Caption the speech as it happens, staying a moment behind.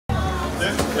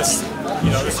this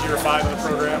is year 5 of the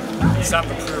program. It's time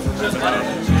to prove we're moving on.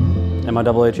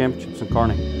 MIAA Championships in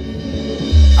Kearney.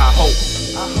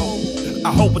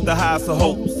 I hope with the highest of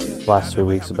hopes. The last 3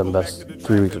 weeks have been the best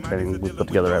 3 weeks of training we've put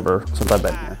together ever since I've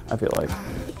been here, I feel like.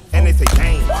 And they say,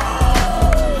 dang,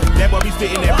 that boy be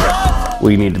sitting there.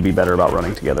 We need to be better about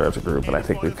running together as a group, and I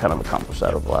think we've kind of accomplished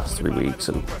that over the last 3 weeks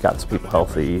and got some people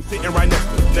healthy. Sitting right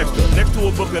next to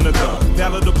a book and a gun.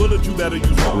 Valid the bullet, you better use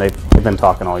one. And they've been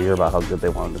talking all year about how good they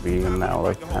wanted to be, and now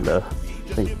they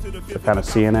I think they're kind of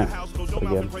seeing it. But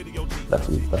again, that's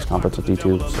the best conference at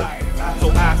D2. So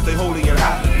I stay holding it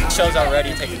high. It shows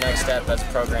already take the next step as a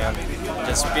program.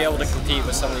 Just be able to compete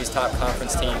with some of these top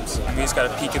conference teams. We just got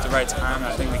to peak at the right time.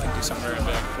 I think we can do something very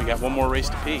big. We got one more race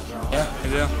to peak. Yeah, we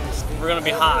do. We're going to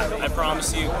be hot, I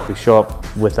promise you. if we show up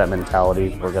with that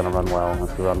mentality, we're going to run well. And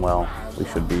if we run well, we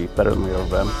should be better than we've ever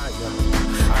been.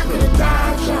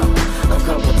 A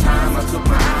couple times I took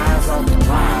my eyes off the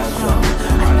prize,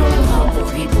 I know a couple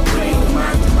people pray to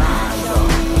my demise,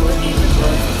 but even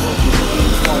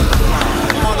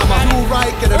I'm a new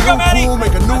right, get a new cool,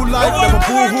 make a new life, never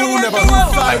boo-hoo, never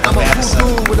lose sight. I'm a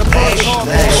boo-hoo with a whole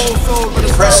soul, with a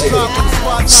impressive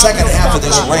second half of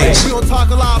this race. We don't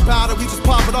talk a lot about it, we just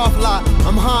pop it off a lot.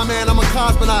 I'm high man, I'm a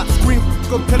cosmonaut, scream,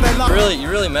 go kill that lot. You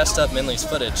really messed up Minley's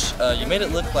footage. You made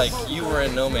it look like you were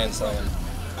in no man's land.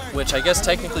 Which I guess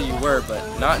technically you were,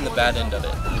 but not in the bad end of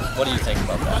it. What do you think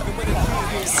about that?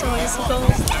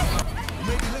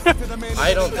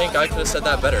 I don't think I could have said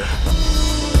that better.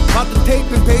 Pop the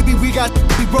taping, baby, we got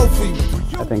the road for you.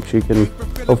 I think she can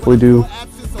hopefully do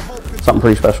something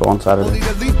pretty special on Saturday.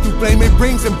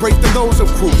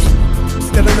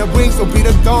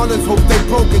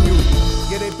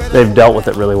 They've dealt with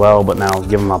it really well, but now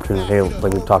give them opportunity. Hey,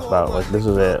 like we've talked about, like this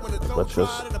is it. Let's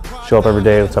just show up every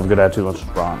day. Let's have a good attitude. Let's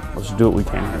just run. Let's just do what we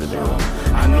can here to do.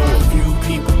 I know a few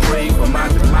people pray for my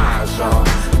demise,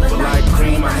 but like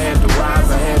cream, I had to rise,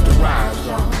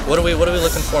 What are we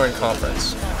looking for in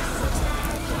conference?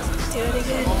 Do it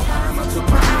again. I took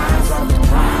my eyes off the